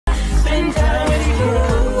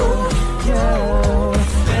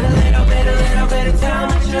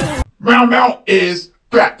Mao Mao is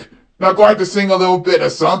back. Now going to sing a little bit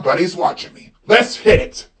of Somebody's Watching Me. Let's hit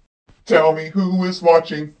it. Tell me who is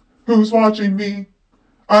watching, who's watching me.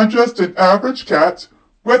 I'm just an average cat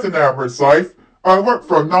with an average life. I work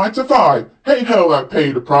from 9 to 5. Hey, hell, I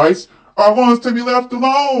pay the price. I want to be left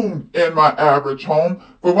alone in my average home.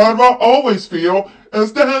 But what I always feel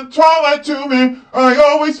is that twilight to me. I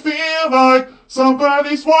always feel like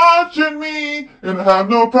somebody's watching me, and I have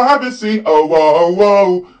no privacy. Oh, whoa,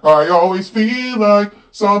 whoa. I always feel like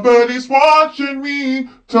somebody's watching me.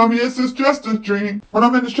 Tell me, is this just a dream? When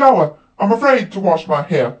I'm in the shower, I'm afraid to wash my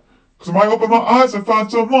hair, 'cause I might open my eyes and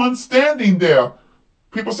find someone standing there.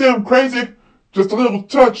 People say I'm crazy, just a little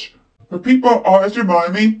touch. But people always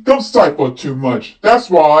remind me, don't stifle too much. That's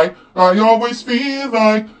why I always feel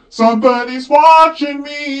like somebody's watching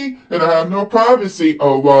me, and I have no privacy.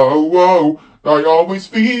 Oh, whoa, whoa. I always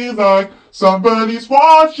feel like somebody's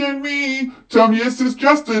watching me. Tell me, is this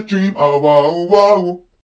just a dream? Oh, whoa, whoa.